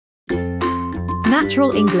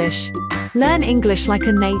Natural English. Learn English like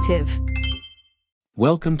a native.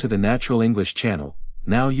 Welcome to the Natural English channel.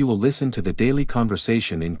 Now you will listen to the daily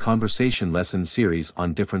conversation in conversation lesson series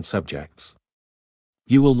on different subjects.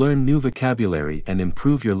 You will learn new vocabulary and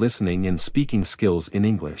improve your listening and speaking skills in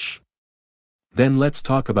English. Then let's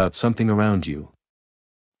talk about something around you.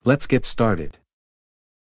 Let's get started.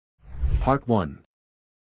 Part 1.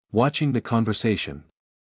 Watching the conversation.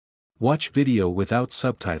 Watch video without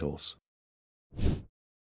subtitles.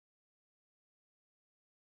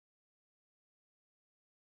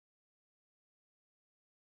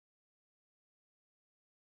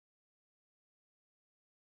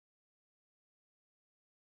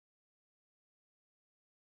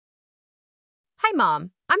 Hi,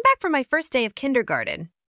 Mom. I'm back from my first day of kindergarten.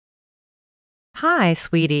 Hi,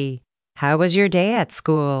 sweetie. How was your day at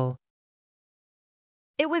school?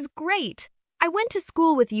 It was great. I went to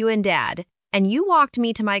school with you and Dad, and you walked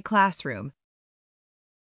me to my classroom.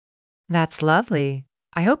 That's lovely.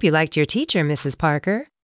 I hope you liked your teacher, Mrs. Parker.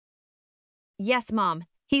 Yes, Mom.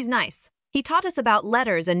 He's nice. He taught us about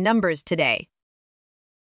letters and numbers today.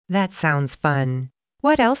 That sounds fun.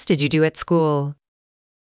 What else did you do at school?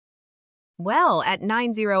 Well, at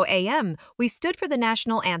 9:00 a.m., we stood for the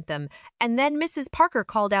national anthem, and then Mrs. Parker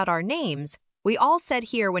called out our names. We all said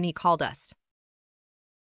here when he called us.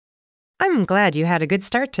 I'm glad you had a good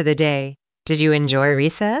start to the day. Did you enjoy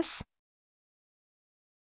recess?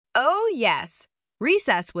 Oh, yes.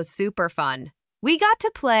 Recess was super fun. We got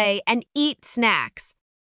to play and eat snacks.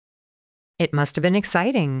 It must have been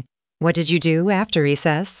exciting. What did you do after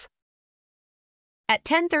recess? At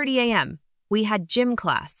 10:30 a.m., we had gym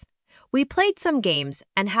class. We played some games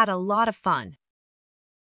and had a lot of fun.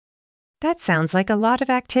 That sounds like a lot of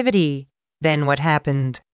activity. Then what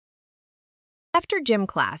happened? After gym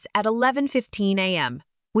class at 11:15 a.m.,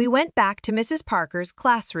 we went back to Mrs. Parker's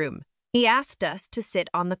classroom. He asked us to sit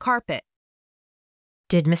on the carpet.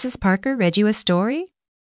 Did Mrs. Parker read you a story?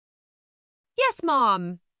 Yes,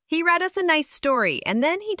 Mom. He read us a nice story, and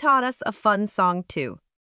then he taught us a fun song, too.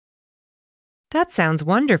 That sounds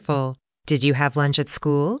wonderful. Did you have lunch at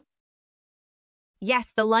school?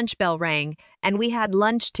 Yes, the lunch bell rang, and we had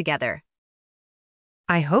lunch together.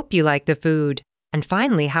 I hope you liked the food. And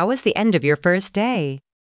finally, how was the end of your first day?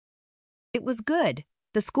 It was good.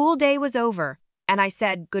 The school day was over, and I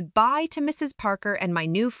said goodbye to Mrs. Parker and my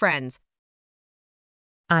new friends.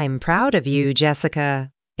 I'm proud of you,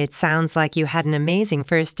 Jessica. It sounds like you had an amazing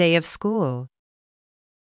first day of school.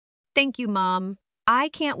 Thank you, Mom. I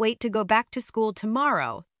can't wait to go back to school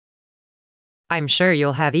tomorrow. I'm sure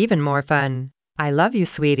you'll have even more fun. I love you,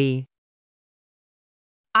 sweetie.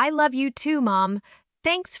 I love you too, Mom.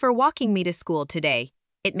 Thanks for walking me to school today.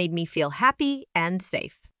 It made me feel happy and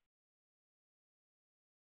safe.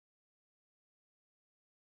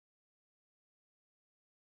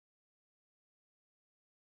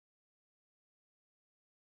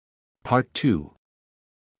 Part 2.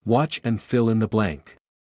 Watch and fill in the blank.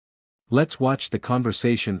 Let's watch the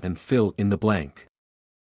conversation and fill in the blank.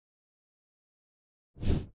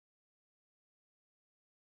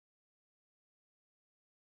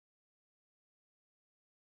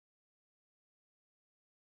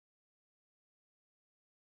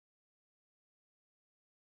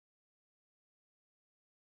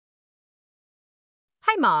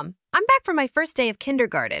 Hi, Mom. I'm back from my first day of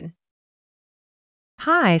kindergarten.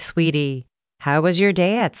 Hi, sweetie. How was your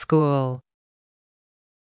day at school?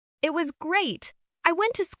 It was great. I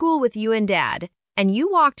went to school with you and Dad, and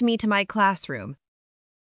you walked me to my classroom.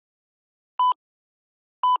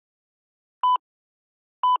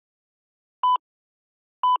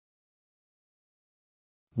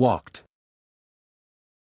 Walked.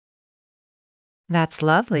 That's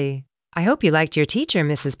lovely. I hope you liked your teacher,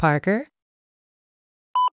 Mrs. Parker.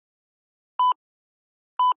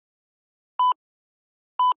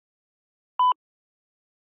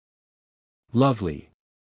 Lovely.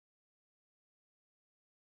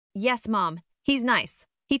 Yes, Mom. He's nice.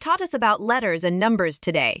 He taught us about letters and numbers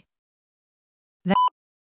today.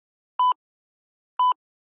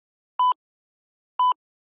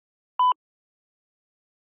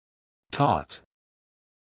 Taught.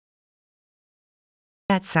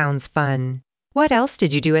 That sounds fun. What else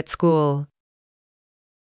did you do at school?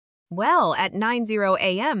 Well, at 9:00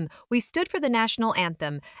 a.m., we stood for the national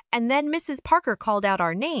anthem, and then Mrs. Parker called out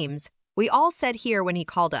our names. We all said here when he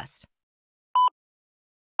called us.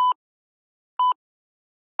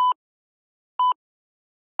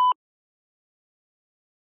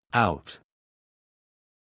 Out.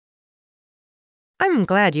 I'm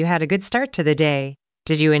glad you had a good start to the day.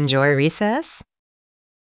 Did you enjoy recess?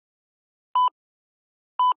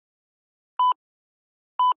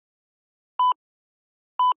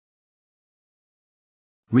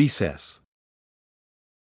 Recess.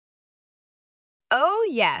 Oh,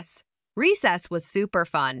 yes. Recess was super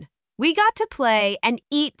fun. We got to play and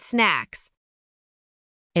eat snacks.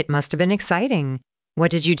 It must have been exciting.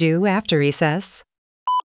 What did you do after recess?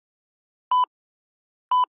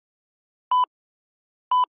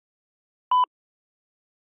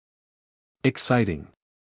 Exciting.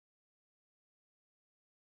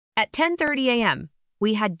 At 10:30 a.m.,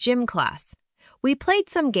 we had gym class. We played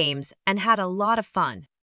some games and had a lot of fun.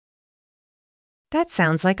 That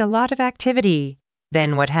sounds like a lot of activity.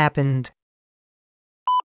 Then what happened?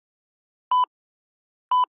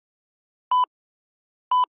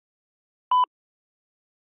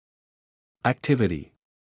 Activity.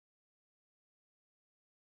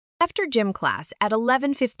 After gym class at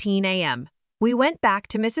 11:15 a.m., we went back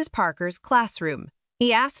to Mrs. Parker's classroom.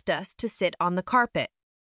 He asked us to sit on the carpet.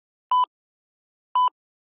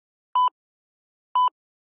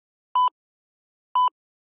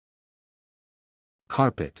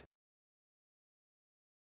 Carpet.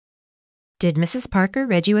 Did Mrs. Parker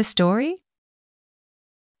read you a story?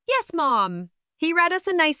 Yes, Mom. He read us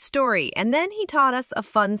a nice story and then he taught us a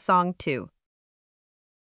fun song too.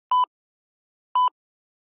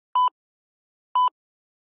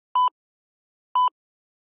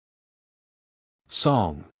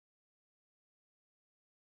 Song.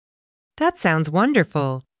 That sounds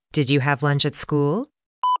wonderful. Did you have lunch at school?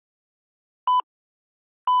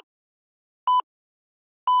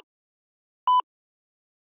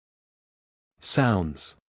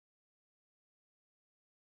 Sounds.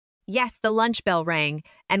 Yes, the lunch bell rang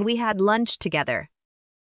and we had lunch together.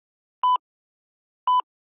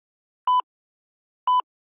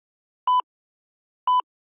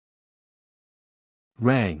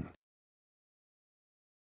 Rang.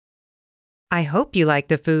 I hope you like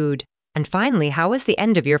the food. And finally, how was the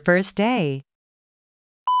end of your first day?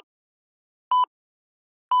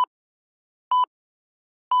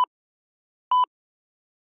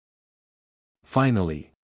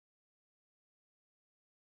 Finally.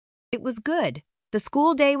 It was good. The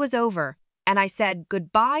school day was over, and I said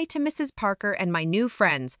goodbye to Mrs. Parker and my new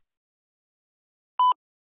friends.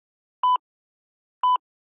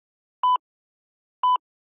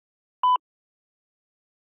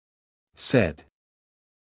 Said.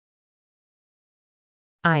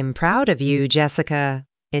 I'm proud of you, Jessica.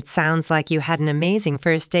 It sounds like you had an amazing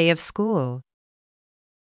first day of school.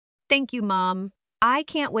 Thank you, Mom. I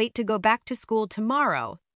can't wait to go back to school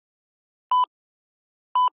tomorrow.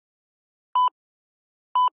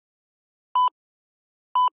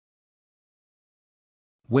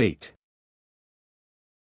 Wait.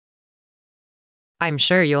 I'm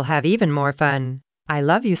sure you'll have even more fun. I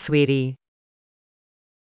love you, sweetie.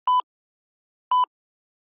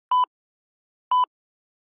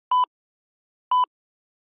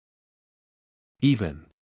 Even.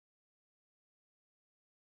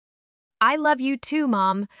 I love you too,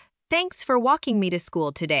 Mom. Thanks for walking me to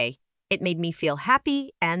school today. It made me feel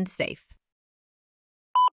happy and safe.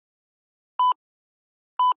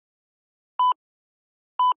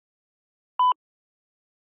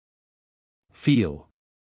 Feel.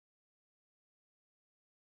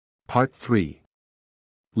 Part 3.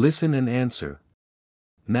 Listen and answer.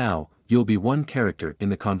 Now, you'll be one character in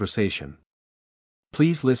the conversation.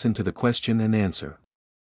 Please listen to the question and answer.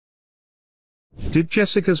 Did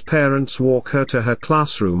Jessica's parents walk her to her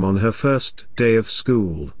classroom on her first day of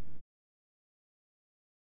school?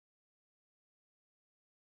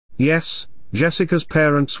 Yes, Jessica's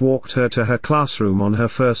parents walked her to her classroom on her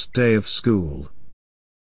first day of school.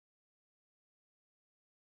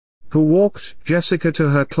 Who walked Jessica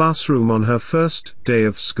to her classroom on her first day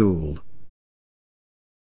of school?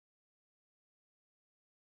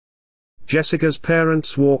 Jessica's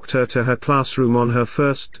parents walked her to her classroom on her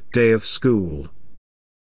first day of school.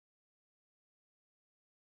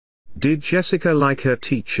 Did Jessica like her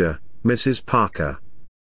teacher, Mrs. Parker?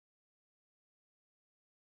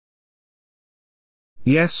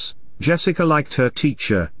 Yes, Jessica liked her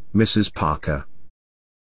teacher, Mrs. Parker.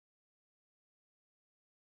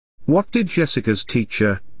 What did Jessica's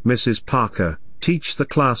teacher, Mrs. Parker, teach the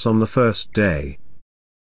class on the first day?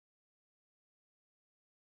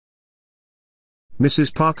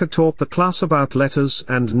 Mrs. Parker taught the class about letters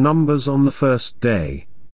and numbers on the first day.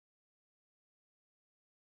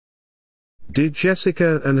 Did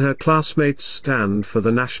Jessica and her classmates stand for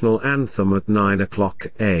the national anthem at 9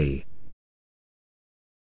 o'clock a.m.?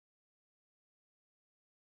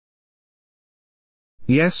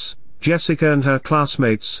 Yes, Jessica and her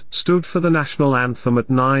classmates stood for the national anthem at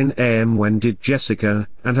 9 a.m. When did Jessica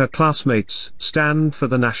and her classmates stand for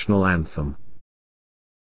the national anthem?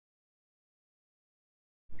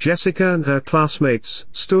 Jessica and her classmates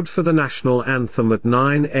stood for the national anthem at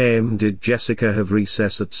 9 a.m. Did Jessica have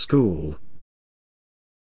recess at school?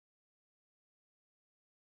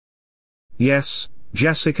 Yes,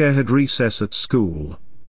 Jessica had recess at school.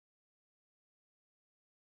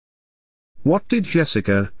 What did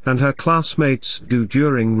Jessica and her classmates do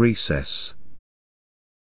during recess?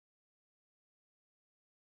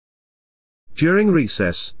 During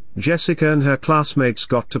recess, Jessica and her classmates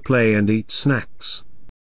got to play and eat snacks.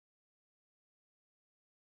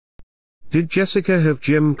 Did Jessica have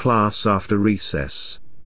gym class after recess?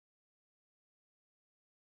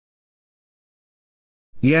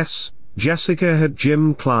 Yes, Jessica had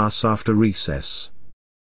gym class after recess.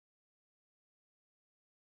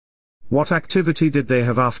 What activity did they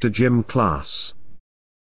have after gym class?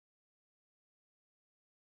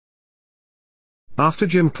 After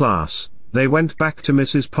gym class, they went back to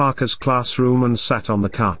Mrs. Parker's classroom and sat on the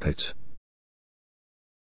carpet.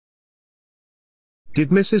 Did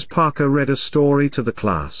Mrs. Parker read a story to the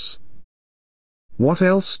class? What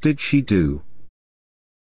else did she do?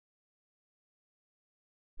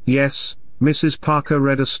 Yes, Mrs. Parker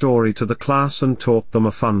read a story to the class and taught them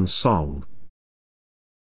a fun song.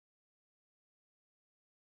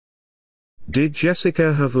 Did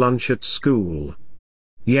Jessica have lunch at school?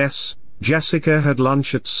 Yes, Jessica had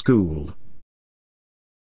lunch at school.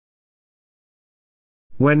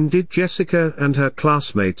 When did Jessica and her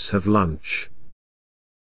classmates have lunch?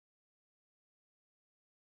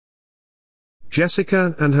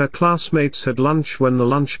 Jessica and her classmates had lunch when the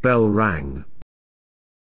lunch bell rang.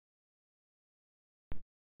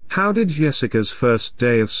 How did Jessica's first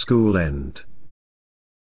day of school end?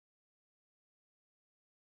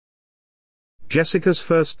 Jessica's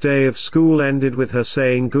first day of school ended with her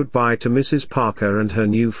saying goodbye to Mrs. Parker and her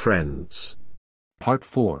new friends. Part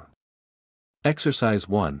 4. Exercise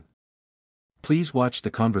 1. Please watch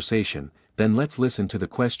the conversation, then let's listen to the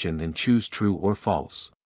question and choose true or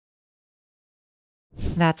false.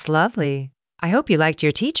 That's lovely. I hope you liked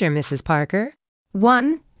your teacher, Mrs. Parker.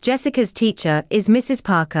 1. Jessica's teacher is Mrs.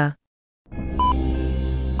 Parker.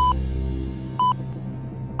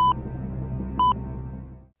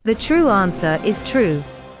 The true answer is true.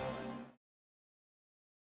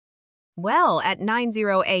 Well, at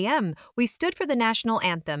 9:00 a.m., we stood for the national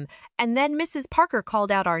anthem, and then Mrs. Parker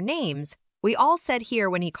called out our names. We all said here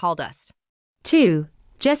when he called us. 2.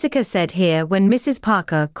 Jessica said here when Mrs.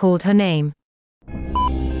 Parker called her name.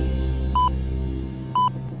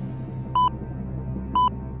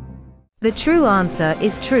 The true answer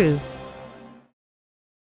is true.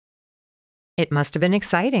 It must have been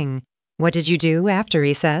exciting. What did you do after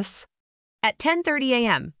recess? At 10:30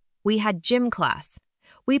 a.m., we had gym class.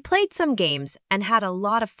 We played some games and had a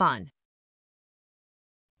lot of fun.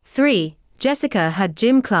 3. Jessica had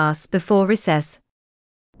gym class before recess.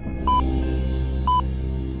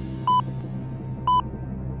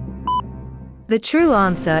 The true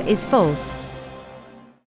answer is false.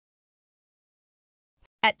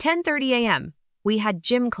 At 10:30 a.m., we had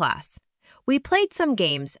gym class. We played some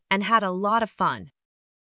games and had a lot of fun.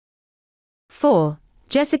 4.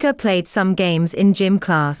 Jessica played some games in gym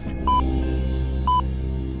class.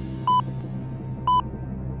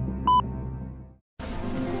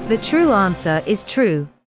 The true answer is true.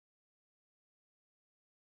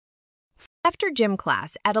 After gym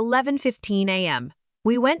class at 11:15 a.m.,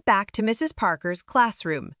 we went back to Mrs. Parker's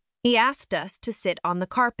classroom. He asked us to sit on the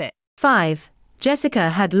carpet. 5. Jessica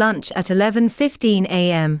had lunch at 11:15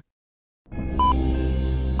 a.m.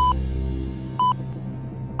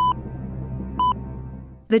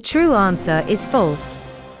 The true answer is false.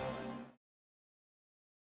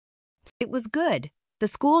 It was good. The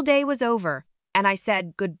school day was over, and I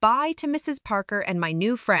said goodbye to Mrs. Parker and my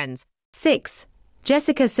new friends. 6.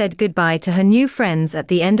 Jessica said goodbye to her new friends at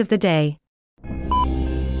the end of the day.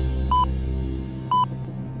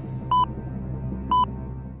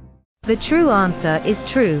 The true answer is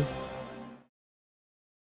true.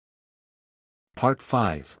 Part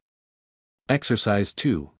 5. Exercise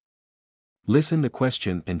 2. Listen the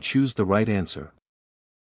question and choose the right answer.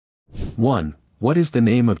 1. What is the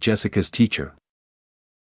name of Jessica's teacher?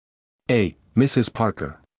 A. Mrs.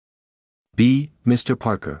 Parker. B. Mr.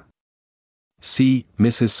 Parker. C.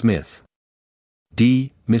 Mrs. Smith.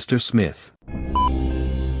 D. Mr. Smith.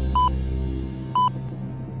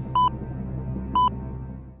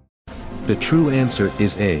 The true answer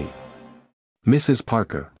is A. Mrs.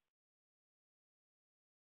 Parker.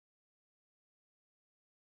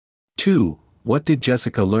 2. What did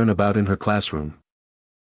Jessica learn about in her classroom?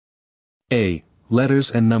 A.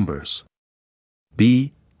 Letters and numbers.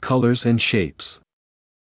 B. Colors and shapes.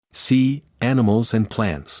 C. Animals and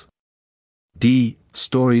plants. D.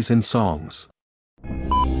 Stories and songs.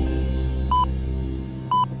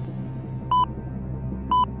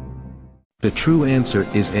 The true answer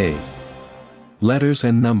is A. Letters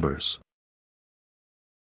and numbers.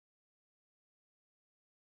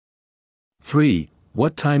 3.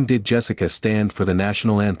 What time did Jessica stand for the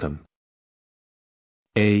national anthem?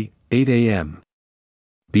 A. 8 a.m.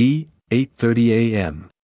 B. 8:30 a.m.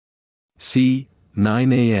 C.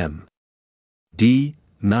 9 a.m. D.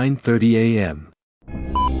 9:30 a.m.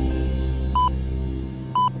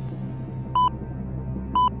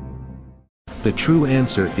 The true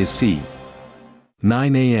answer is C.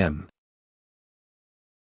 9 a.m.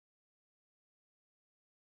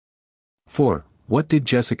 4. What did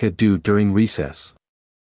Jessica do during recess?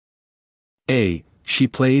 A. She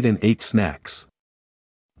played and ate snacks.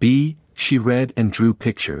 B. She read and drew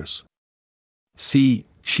pictures. C.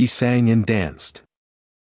 She sang and danced.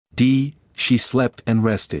 D. She slept and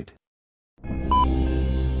rested.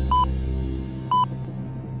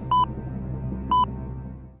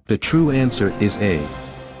 The true answer is A.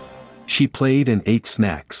 She played and ate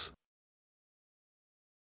snacks.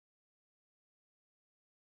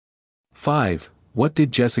 5. What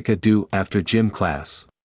did Jessica do after gym class?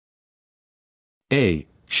 A.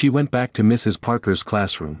 She went back to Mrs. Parker's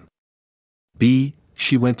classroom. B.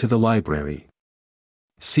 She went to the library.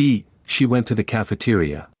 C. She went to the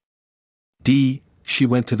cafeteria. D. She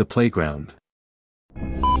went to the playground.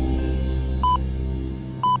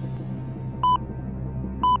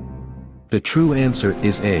 The true answer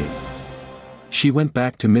is A. She went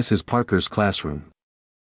back to Mrs. Parker's classroom.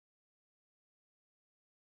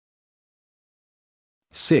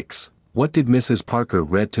 6. What did Mrs. Parker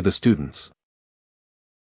read to the students?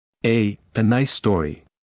 A. A nice story.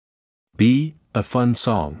 B. A fun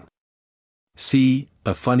song. C.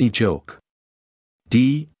 A funny joke.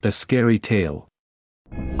 D. A scary tale.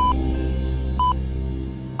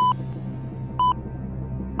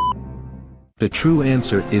 The true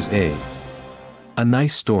answer is A. A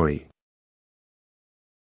nice story.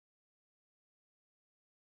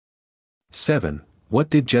 7. What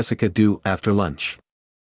did Jessica do after lunch?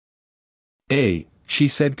 A. She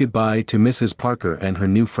said goodbye to Mrs. Parker and her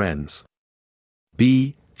new friends.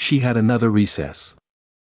 B. She had another recess.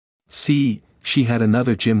 C. She had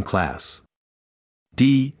another gym class.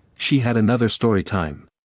 D. She had another story time.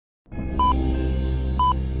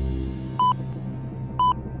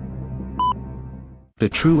 The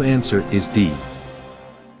true answer is D.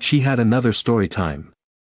 She had another story time.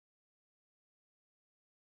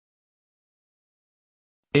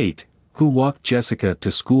 8. Who walked Jessica to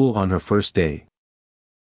school on her first day?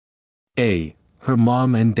 A. Her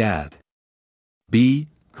mom and dad. B.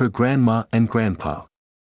 Her grandma and grandpa.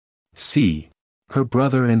 C. Her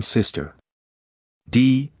brother and sister.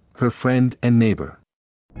 D. Her friend and neighbor.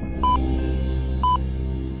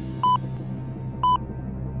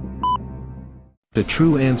 The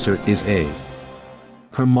true answer is A.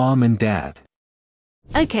 Her mom and dad.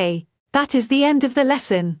 Okay, that is the end of the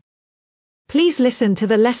lesson. Please listen to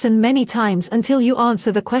the lesson many times until you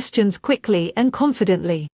answer the questions quickly and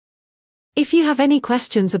confidently. If you have any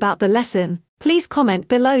questions about the lesson, please comment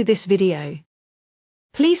below this video.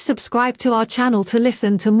 Please subscribe to our channel to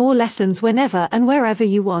listen to more lessons whenever and wherever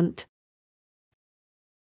you want.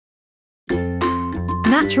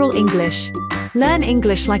 Natural English. Learn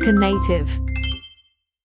English like a native.